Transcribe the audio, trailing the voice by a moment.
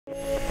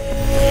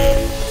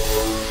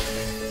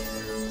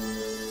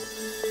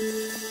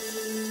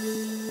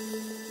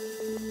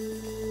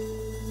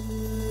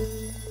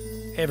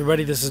Hey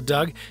everybody, this is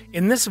Doug.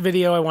 In this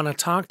video, I want to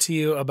talk to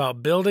you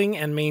about building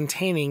and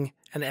maintaining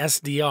an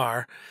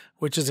SDR,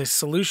 which is a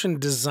solution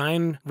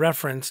design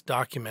reference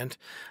document.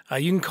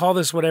 You can call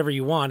this whatever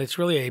you want. It's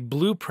really a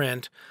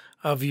blueprint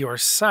of your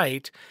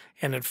site,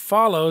 and it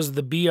follows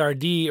the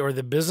BRD, or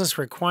the business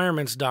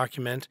requirements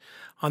document,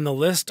 on the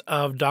list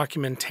of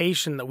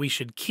documentation that we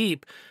should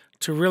keep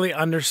to really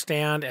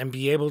understand and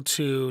be able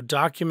to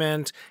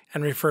document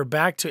and refer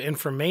back to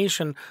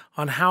information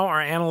on how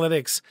our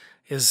analytics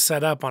is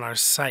set up on our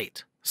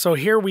site. So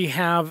here we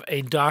have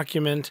a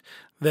document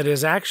that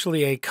is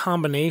actually a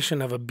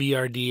combination of a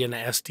BRD and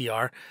a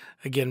SDR.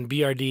 Again,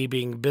 BRD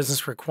being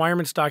business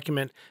requirements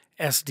document,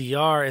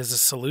 SDR is a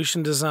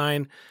solution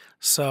design.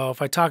 So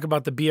if I talk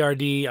about the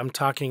BRD, I'm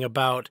talking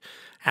about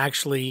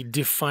actually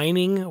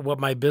defining what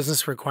my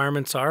business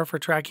requirements are for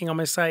tracking on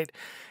my site.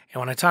 And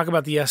when I talk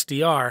about the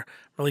SDR,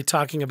 really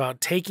talking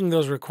about taking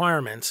those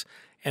requirements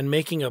and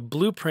making a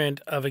blueprint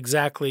of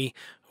exactly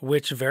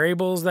which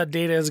variables that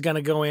data is going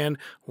to go in,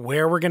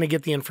 where we're going to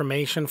get the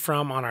information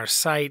from on our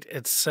site,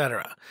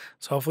 etc.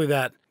 So hopefully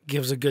that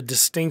gives a good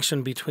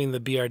distinction between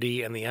the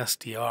BRD and the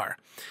SDR.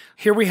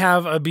 Here we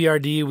have a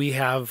BRD. We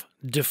have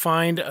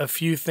defined a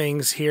few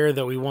things here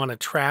that we want to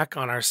track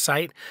on our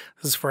site.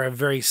 This is for a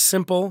very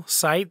simple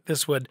site.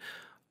 This would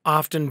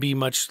often be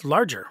much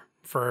larger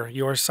for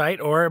your site,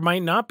 or it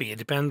might not be. It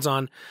depends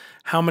on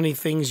how many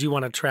things you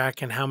want to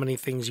track and how many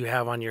things you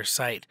have on your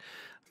site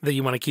that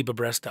you want to keep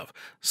abreast of.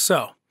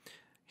 So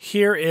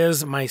here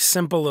is my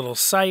simple little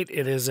site.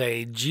 It is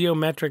a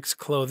Geometrics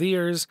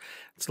Clothiers.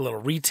 It's a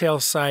little retail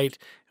site.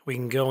 We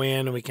can go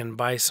in and we can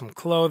buy some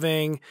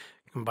clothing,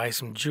 we can buy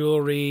some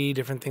jewelry,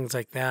 different things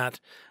like that,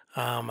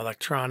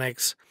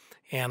 electronics,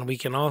 and we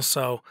can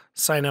also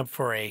sign up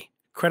for a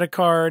credit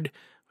card.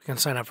 We can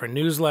sign up for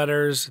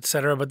newsletters,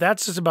 etc. But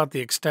that's just about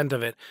the extent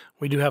of it.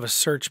 We do have a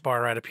search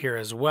bar right up here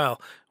as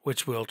well,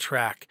 which we'll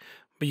track.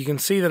 But you can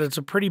see that it's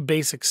a pretty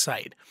basic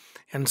site.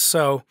 And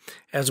so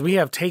as we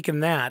have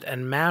taken that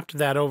and mapped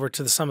that over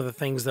to some of the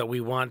things that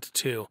we want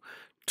to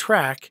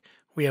track,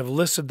 we have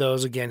listed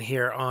those again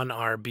here on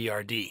our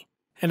BRD.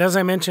 And as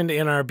I mentioned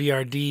in our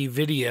BRD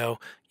video,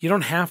 you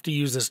don't have to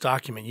use this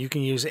document. You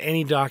can use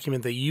any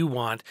document that you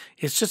want.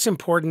 It's just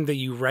important that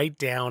you write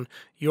down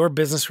your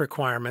business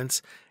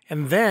requirements,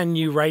 and then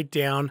you write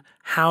down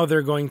how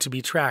they're going to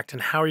be tracked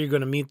and how are you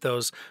going to meet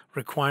those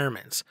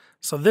requirements.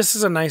 So this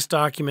is a nice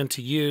document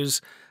to use.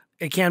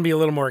 It can be a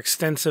little more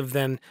extensive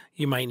than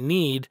you might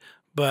need,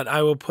 but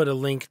I will put a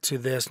link to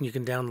this and you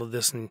can download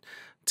this and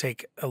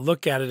take a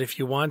look at it if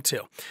you want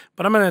to.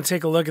 But I'm going to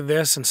take a look at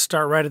this and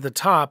start right at the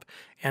top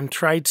and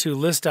try to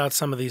list out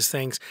some of these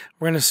things.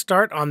 We're going to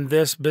start on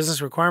this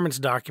business requirements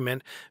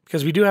document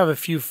because we do have a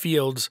few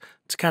fields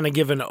to kind of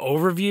give an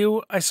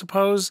overview, I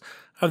suppose,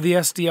 of the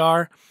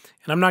SDR.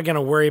 And I'm not going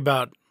to worry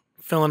about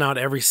filling out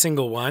every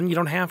single one. You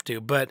don't have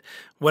to, but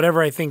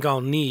whatever I think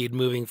I'll need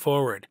moving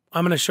forward.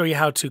 I'm going to show you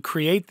how to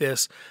create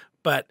this,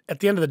 but at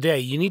the end of the day,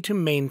 you need to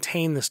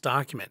maintain this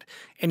document.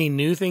 Any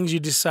new things you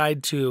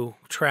decide to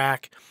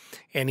track,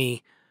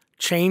 any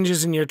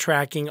changes in your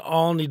tracking,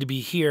 all need to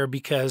be here,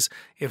 because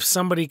if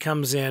somebody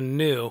comes in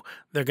new,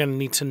 they're going to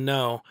need to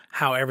know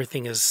how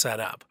everything is set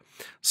up.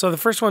 So the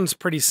first one's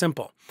pretty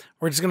simple.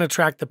 We're just going to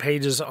track the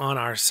pages on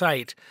our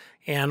site,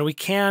 and we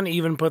can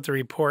even put the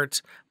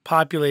reports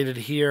populated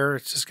here.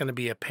 It's just going to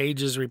be a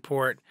pages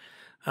report.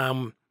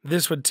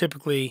 This would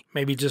typically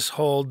maybe just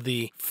hold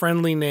the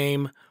friendly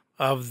name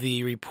of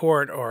the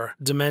report or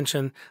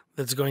dimension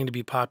that's going to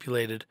be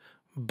populated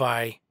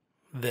by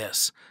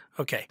this.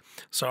 Okay,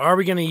 so are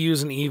we going to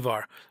use an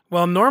EVAR?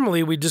 Well,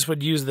 normally we just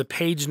would use the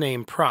page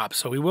name prop.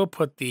 So we will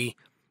put the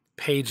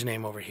page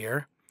name over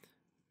here,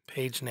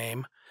 page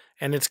name,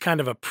 and it's kind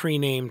of a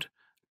pre-named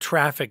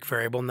traffic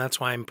variable, and that's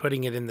why I'm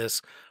putting it in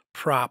this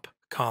prop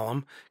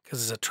column,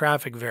 because it's a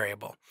traffic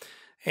variable.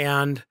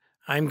 And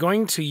I'm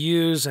going to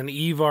use an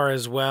EVAR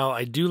as well.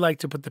 I do like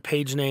to put the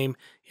page name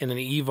in an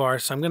EVAR,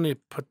 so I'm going to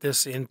put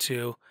this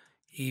into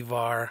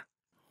EVAR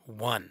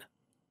 1.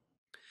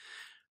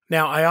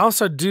 Now, I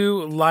also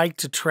do like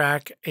to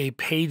track a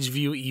page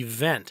view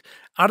event.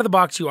 Out of the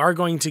box, you are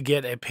going to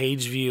get a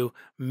page view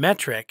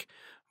metric,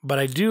 but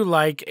I do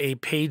like a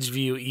page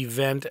view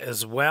event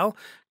as well,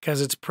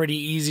 because it's pretty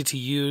easy to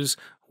use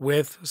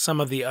with some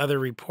of the other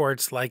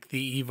reports like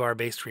the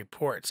EVAR-based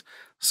reports.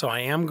 So I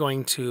am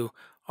going to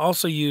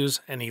also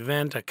use an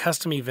event, a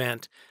custom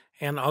event,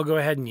 and I'll go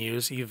ahead and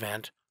use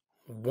event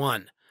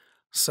 1.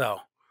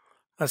 So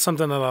that's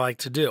something that I like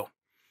to do.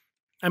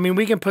 I mean,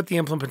 we can put the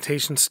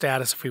implementation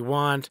status if we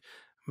want,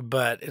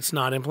 but it's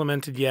not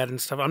implemented yet and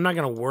stuff. I'm not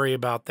going to worry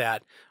about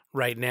that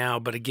right now.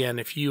 But again,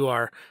 if you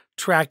are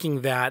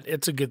tracking that,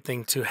 it's a good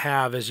thing to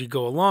have as you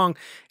go along.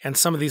 And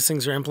some of these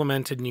things are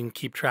implemented and you can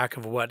keep track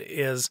of what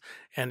is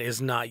and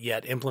is not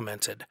yet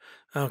implemented.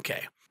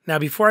 Okay. Now,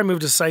 before I move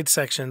to site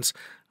sections,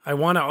 I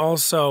want to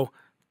also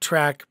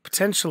track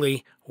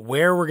potentially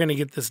where we're going to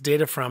get this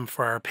data from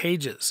for our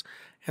pages.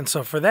 And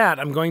so for that,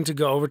 I'm going to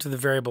go over to the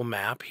variable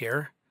map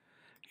here.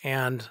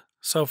 And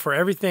so for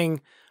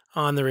everything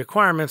on the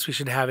requirements, we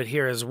should have it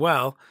here as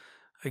well.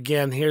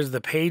 Again, here's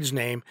the page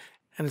name,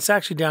 and it's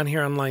actually down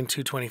here on line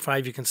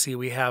 225. You can see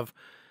we have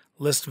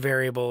list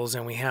variables,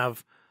 and we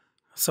have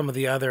some of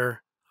the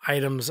other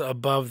items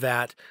above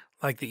that,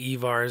 like the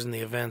evars and the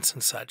events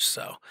and such.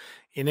 So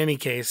in any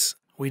case,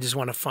 we just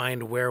want to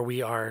find where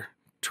we are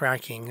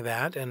tracking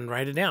that and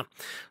write it down.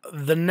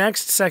 The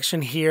next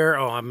section here,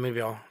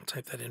 maybe I'll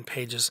type that in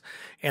pages.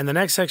 And the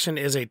next section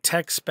is a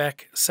tech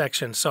spec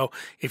section. So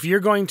if you're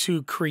going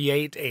to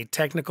create a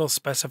technical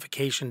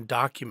specification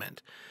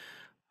document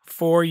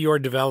for your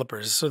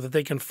developers so that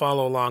they can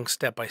follow along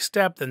step by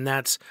step, then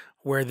that's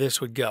where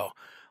this would go.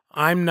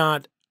 I'm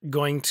not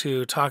going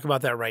to talk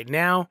about that right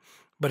now,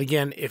 but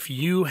again, if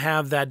you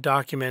have that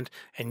document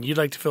and you'd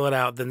like to fill it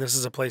out, then this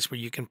is a place where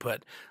you can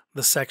put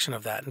the section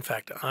of that. In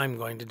fact, I'm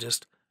going to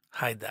just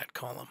hide that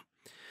column.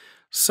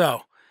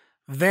 So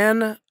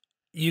then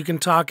you can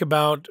talk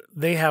about,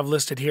 they have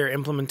listed here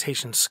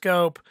implementation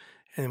scope,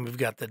 and we've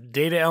got the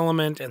data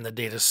element and the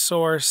data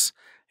source,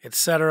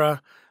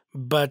 etc.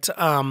 But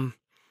I'm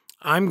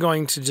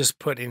going to just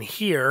put in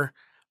here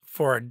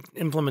for an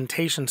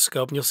implementation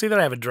scope, and you'll see that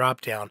I have a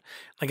drop down.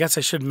 I guess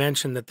I should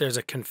mention that there's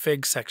a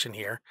config section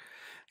here,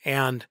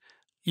 and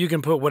you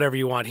can put whatever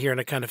you want here, and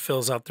it kind of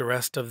fills out the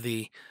rest of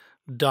the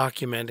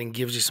document and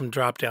gives you some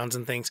drop downs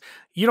and things.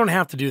 You don't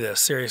have to do this,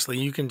 seriously.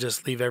 You can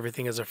just leave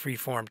everything as a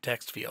free-form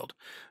text field.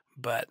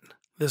 But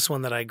this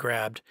one that I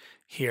grabbed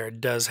here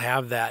does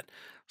have that.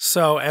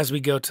 So as we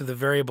go to the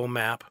variable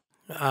map,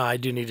 I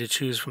do need to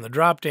choose from the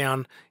drop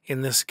down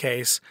in this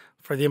case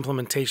for the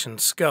implementation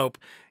scope.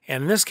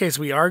 And in this case,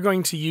 we are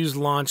going to use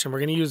launch, and we're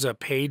going to use a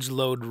page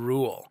load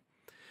rule.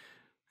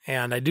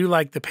 And I do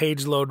like the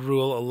page load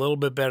rule a little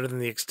bit better than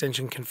the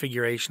extension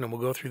configuration, and we'll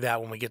go through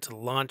that when we get to the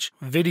launch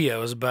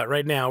videos. But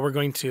right now, we're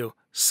going to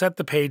set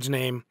the page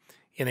name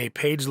in a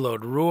page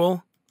load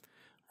rule.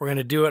 We're going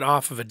to do it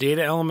off of a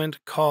data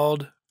element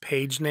called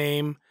page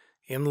name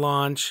in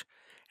launch,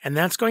 and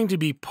that's going to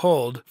be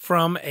pulled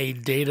from a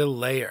data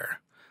layer.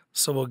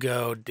 So we'll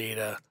go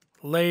data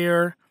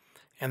layer,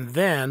 and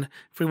then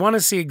if we want to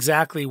see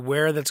exactly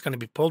where that's going to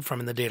be pulled from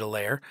in the data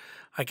layer,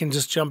 I can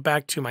just jump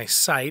back to my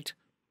site,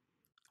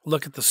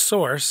 look at the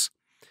source,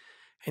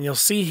 and you'll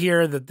see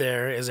here that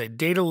there is a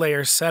data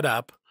layer set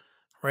up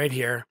right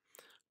here,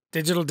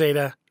 digital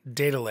data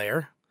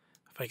layer,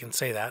 if I can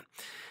say that,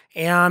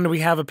 and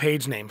we have a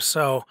page name.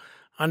 So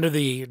under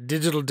the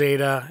digital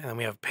data, and then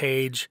we have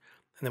page,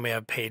 and then we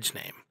have page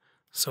name.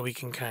 So we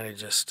can kind of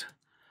just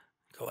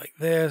go like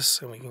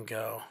this, and we can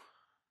go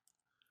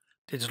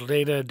digital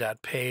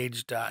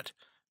data.page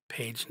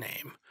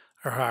name,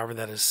 or however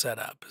that is set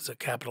up. Is it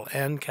capital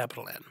N,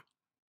 capital N?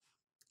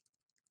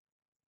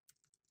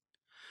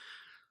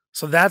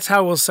 So that's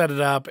how we'll set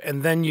it up,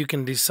 and then you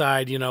can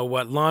decide,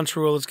 what launch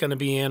rule it's going to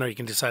be in, or you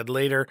can decide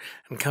later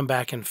and come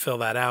back and fill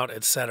that out,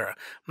 etc. I'm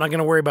not going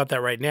to worry about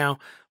that right now,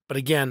 but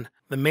again,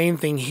 the main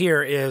thing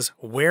here is,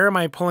 where am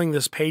I pulling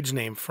this page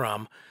name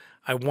from?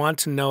 I want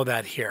to know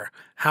that here.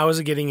 How is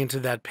it getting into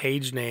that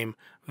page name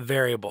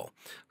variable?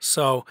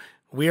 So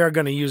we are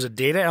going to use a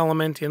data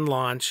element in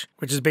launch,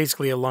 which is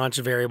basically a launch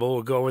variable.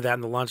 We'll go over that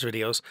in the launch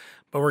videos,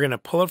 but we're going to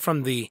pull it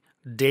from the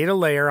data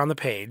layer on the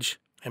page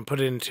and put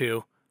it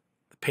into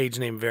page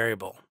name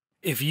variable.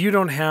 If you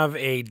don't have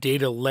a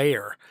data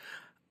layer,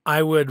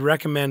 I would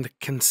recommend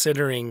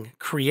considering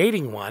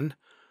creating one,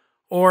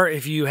 or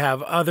if you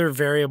have other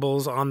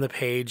variables on the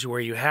page where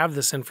you have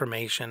this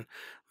information,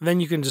 then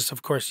you can just,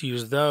 of course,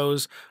 use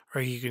those,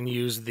 or you can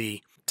use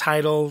the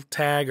title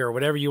tag or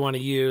whatever you want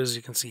to use.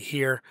 You can see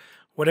here,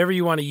 whatever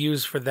you want to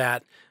use for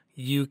that,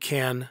 you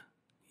can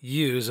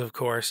use, of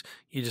course.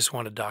 You just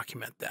want to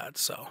document that.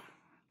 So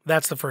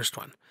that's the first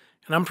one.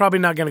 And I'm probably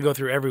not going to go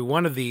through every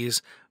one of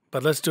these,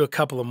 but let's do a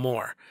couple of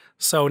more.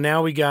 So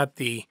now we got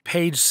the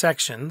page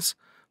sections.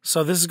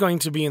 So this is going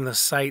to be in the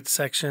site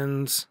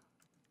sections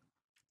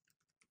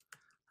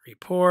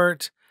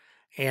report,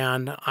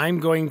 and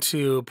I'm going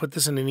to put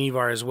this in an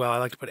evar as well. I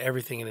like to put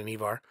everything in an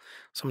evar.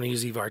 So I'm going to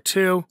use evar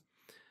 2.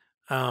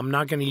 I'm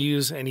not going to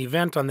use an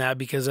event on that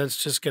because that's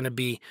just going to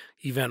be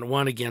event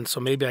 1 again.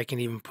 So maybe I can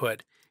even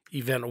put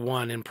event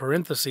 1 in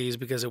parentheses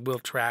because it will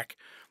track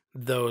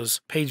those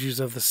page views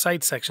of the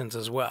site sections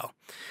as well.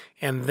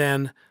 And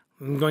then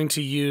I'm going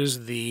to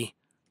use the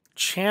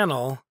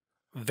channel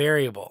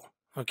variable.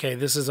 Okay,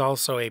 this is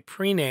also a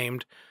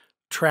pre-named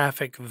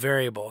traffic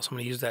variable. So I'm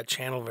going to use that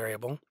channel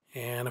variable.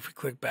 And if we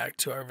click back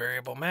to our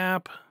variable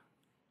map,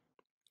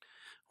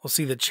 we'll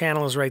see the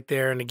channel is right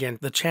there. And again,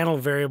 the channel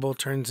variable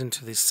turns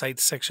into the site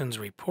sections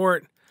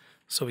report.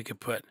 So we could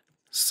put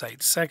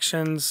site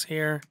sections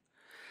here.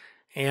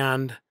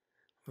 And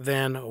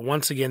then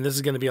once again, this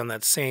is going to be on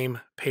that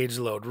same page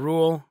load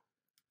rule.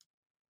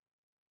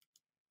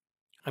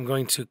 I'm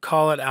going to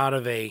call it out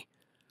of a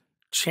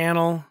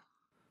channel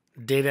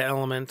data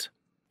element,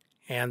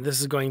 and this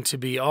is going to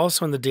be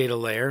also in the data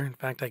layer. In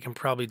fact, I can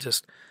probably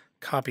just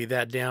copy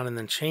that down and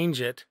then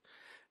change it,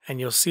 and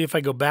you'll see if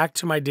I go back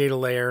to my data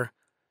layer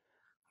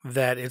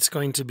that it's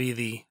going to be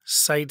the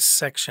site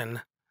section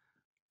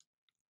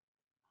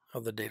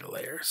of the data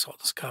layer. So I'll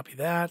just copy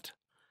that,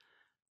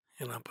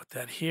 and I'll put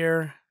that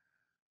here.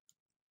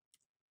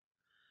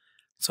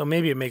 So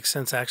maybe it makes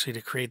sense actually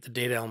to create the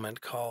data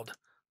element called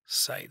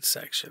site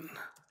section.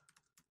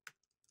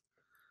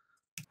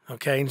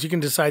 Okay, and you can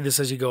decide this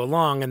as you go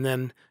along and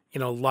then,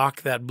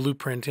 lock that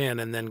blueprint in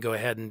and then go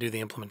ahead and do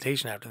the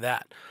implementation after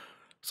that.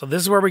 So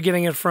this is where we're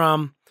getting it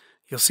from.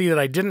 You'll see that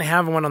I didn't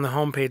have one on the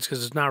home page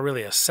because it's not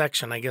really a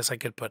section. I guess I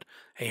could put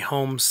a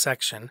home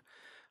section.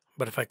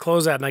 But if I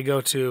close that and I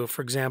go to,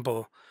 for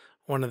example,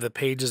 one of the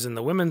pages in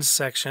the women's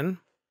section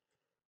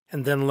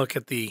and then look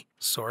at the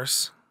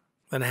source,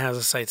 then it has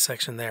a site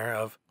section there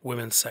of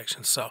women's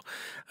section. So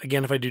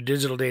again, if I do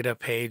digital data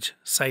page,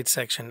 site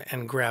section,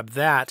 and grab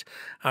that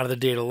out of the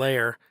data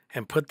layer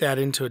and put that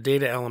into a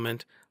data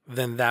element,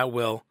 then that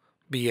will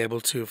be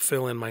able to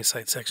fill in my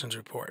site sections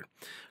report.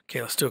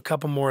 Okay, let's do a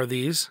couple more of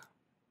these.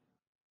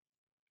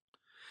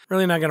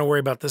 Really not going to worry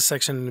about this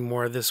section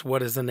anymore, this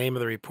what is the name of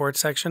the report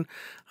section.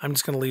 I'm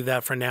just going to leave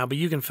that for now, but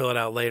you can fill it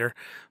out later.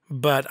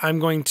 But I'm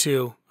going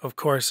to, of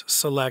course,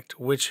 select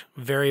which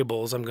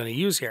variables I'm going to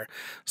use here.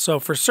 So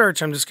for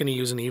search, I'm just going to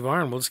use an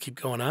EVAR, and we'll just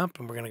keep going up,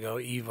 and we're going to go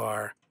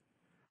EVAR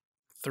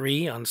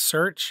 3 on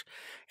search.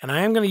 And I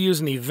am going to use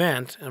an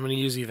event. I'm going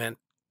to use event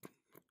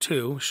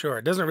 2. Sure,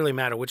 it doesn't really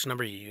matter which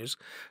number you use,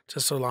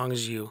 just so long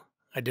as you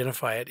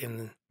identify it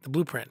in the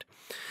blueprint.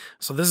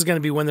 So this is going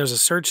to be when there's a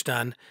search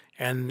done,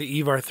 and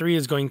the EVAR 3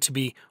 is going to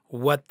be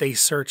what they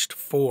searched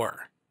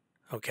for.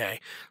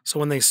 Okay, so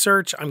when they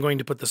search, I'm going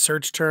to put the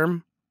search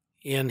term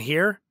in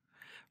here.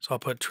 So I'll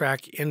put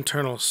track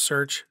internal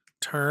search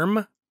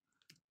term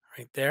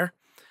right there.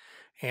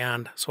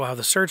 And so I'll have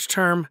the search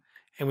term,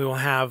 and we will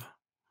have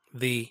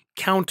the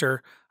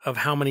counter of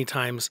how many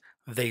times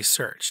they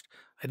searched.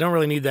 I don't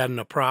really need that in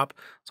a prop,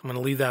 so I'm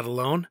going to leave that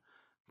alone.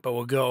 But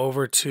we'll go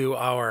over to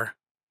our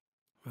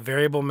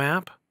variable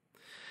map.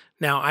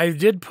 Now, I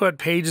did put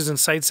pages and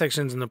site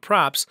sections in the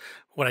props.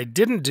 What I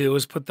didn't do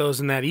is put those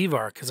in that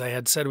EVAR because I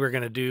had said we were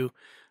going to do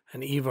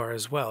an EVAR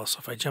as well. So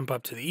if I jump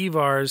up to the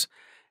EVARs,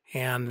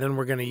 and then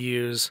we're going to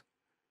use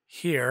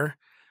here,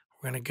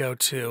 we're going to go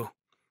to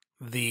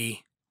the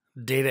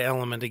data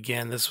element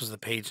again. This was the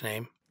page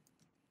name.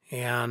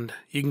 And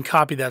you can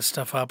copy that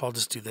stuff up. I'll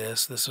just do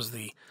this. This was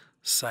the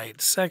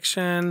site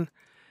section.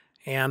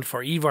 And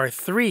for EVAR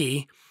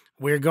 3,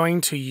 we're going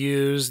to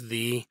use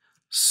the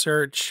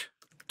search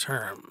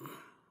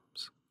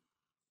terms.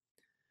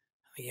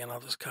 Again, I'll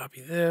just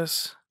copy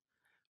this,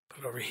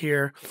 put it over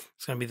here.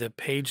 It's going to be the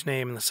page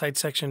name and the site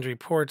sections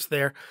reports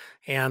there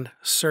and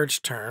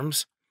search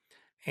terms.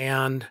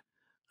 And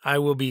I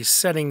will be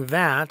setting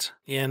that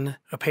in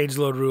a page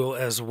load rule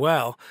as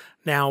well.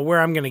 Now,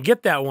 where I'm going to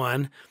get that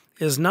one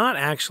is not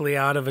actually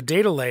out of a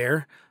data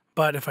layer,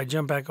 but if I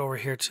jump back over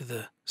here to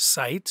the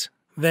site,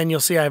 then you'll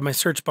see I have my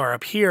search bar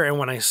up here. And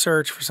when I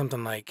search for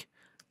something like,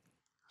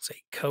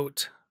 say,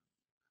 coat,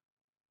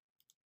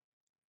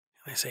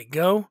 and I say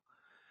go,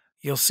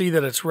 you'll see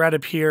that it's right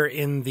up here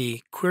in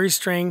the query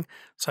string.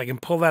 So I can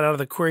pull that out of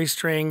the query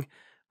string,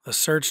 the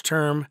search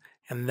term,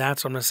 and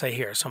that's what I'm going to say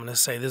here. So I'm going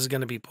to say this is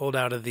going to be pulled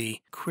out of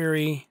the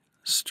query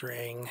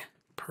string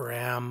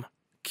param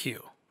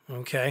q.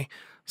 Okay.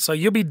 So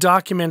you'll be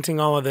documenting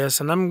all of this,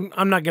 and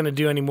I'm not going to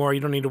do any more. You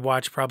don't need to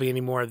watch probably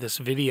any more of this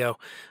video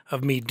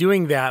of me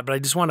doing that, but I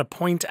just want to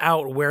point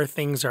out where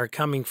things are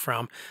coming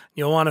from.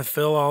 You'll want to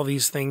fill all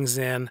these things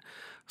in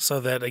so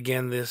that,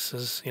 again, this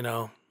is,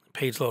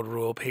 page load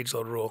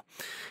rule.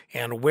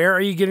 And where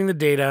are you getting the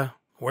data?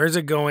 Where's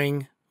it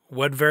going?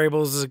 What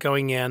variables is it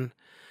going in?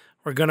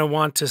 We're going to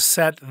want to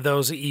set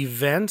those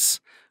events,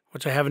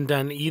 which I haven't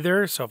done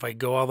either. So if I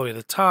go all the way to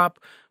the top,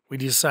 we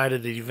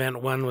decided that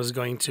event 1 was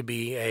going to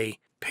be a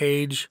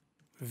page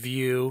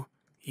view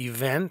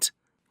event.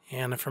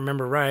 And if I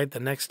remember right,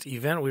 the next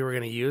event we were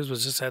going to use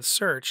was just that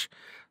search.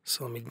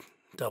 So let me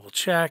double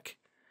check.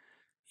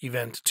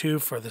 Event 2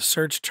 for the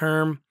search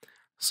term.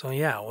 So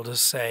yeah, we'll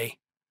just say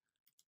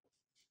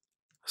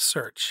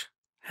search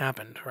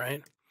happened,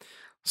 right?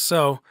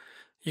 So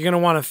you're going to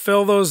want to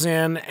fill those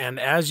in, and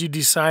as you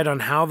decide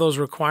on how those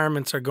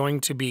requirements are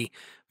going to be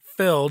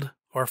filled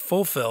or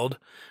fulfilled,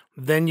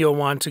 then you'll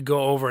want to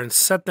go over and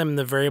set them in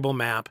the variable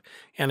map,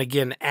 and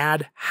again,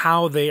 add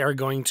how they are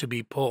going to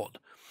be pulled.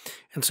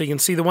 And so you can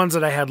see the ones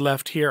that I had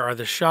left here are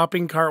the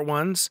shopping cart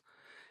ones.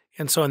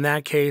 And so in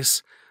that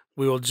case,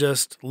 we will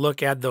just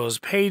look at those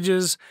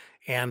pages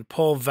and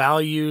pull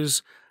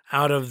values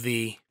out of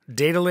the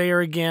data layer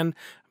again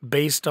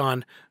based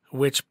on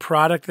which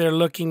product they're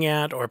looking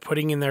at or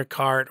putting in their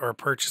cart or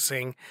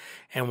purchasing,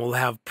 and we'll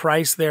have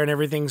price there and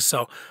everything.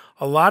 So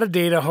a lot of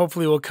data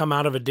hopefully will come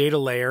out of a data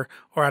layer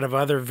or out of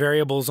other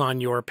variables on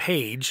your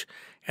page,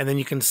 and then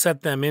you can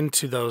set them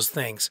into those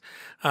things.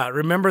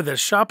 Remember that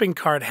shopping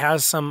cart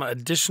has some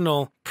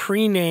additional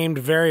pre-named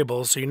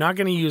variables, so you're not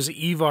going to use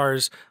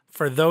EVARs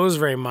for those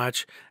very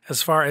much.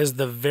 As far as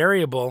the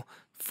variable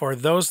for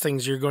those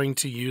things, you're going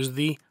to use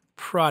the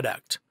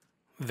product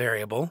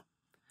variable.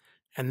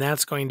 And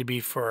that's going to be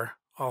for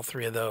all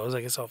three of those.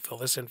 I guess I'll fill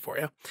this in for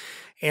you.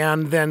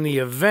 And then the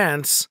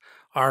events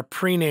are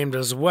pre-named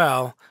as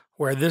well,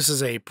 where this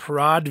is a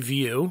prod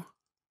view.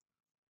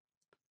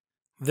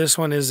 This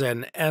one is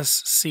an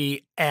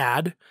SC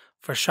add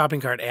for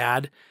shopping cart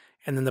add,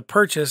 and then the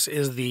purchase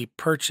is the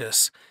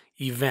purchase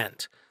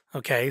event.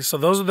 Okay, so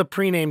those are the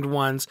pre-named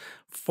ones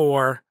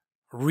for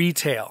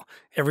retail.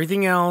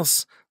 Everything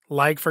else,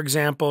 like for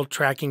example,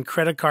 tracking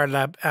credit card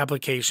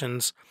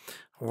applications,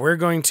 we're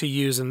going to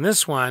use in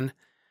this one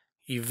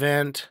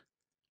event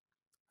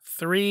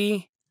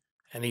 3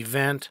 and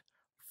event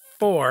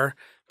 4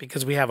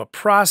 because we have a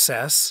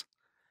process.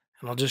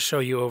 And I'll just show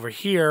you over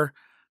here.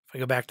 If I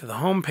go back to the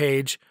home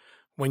page,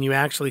 when you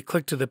actually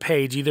click to the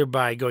page, either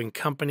by going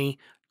company,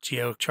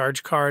 geo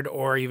charge card,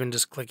 or even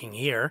just clicking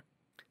here,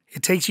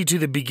 it takes you to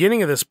the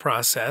beginning of this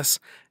process,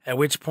 at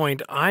which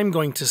point I'm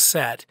going to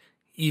set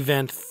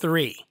event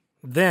 3.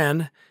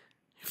 Then,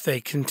 if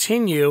they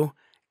continue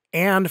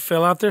and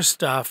fill out their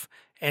stuff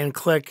and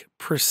click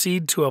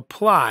proceed to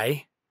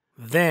apply,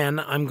 then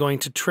I'm going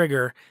to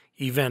trigger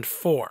event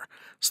 4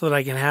 so that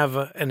I can have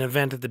an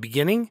event at the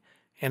beginning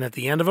and at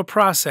the end of a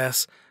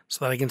process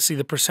so that I can see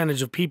the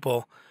percentage of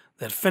people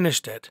that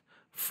finished it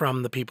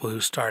from the people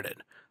who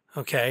started.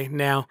 Okay,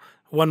 now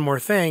one more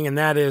thing, and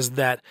that is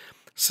that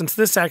since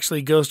this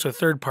actually goes to a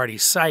third-party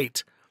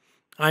site,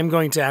 I'm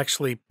going to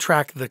actually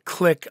track the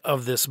click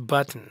of this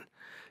button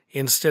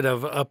instead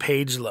of a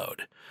page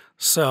load.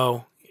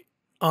 So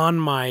on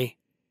my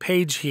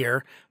page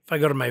here, if I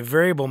go to my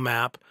variable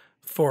map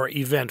for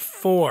event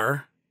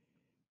 4,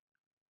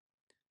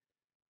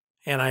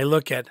 and I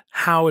look at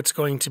how it's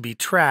going to be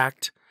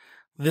tracked,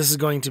 this is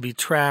going to be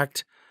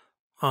tracked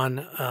on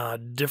a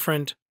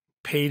different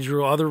page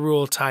rule, other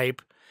rule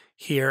type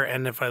here.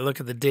 And if I look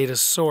at the data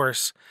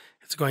source,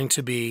 it's going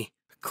to be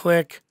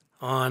click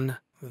on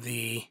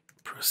the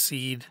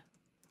proceed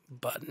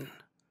button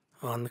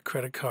on the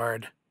credit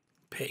card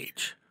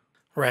page,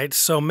 right?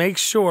 So make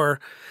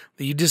sure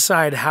that you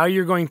decide how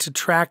you're going to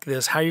track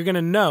this, how you're going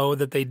to know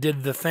that they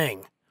did the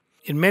thing.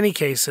 In many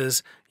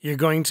cases, you're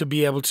going to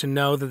be able to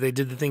know that they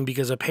did the thing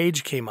because a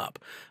page came up.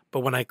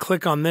 But when I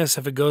click on this,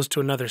 if it goes to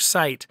another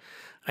site,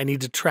 I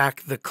need to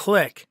track the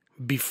click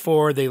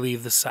before they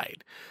leave the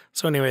site.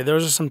 So anyway,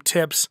 those are some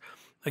tips.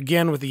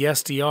 Again, with the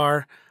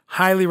SDR,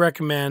 highly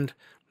recommend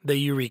that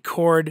you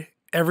record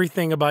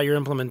everything about your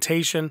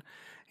implementation.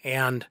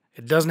 And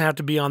it doesn't have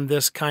to be on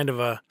this kind of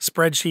a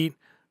spreadsheet,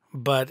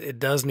 but it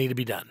does need to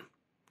be done.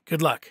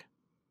 Good luck.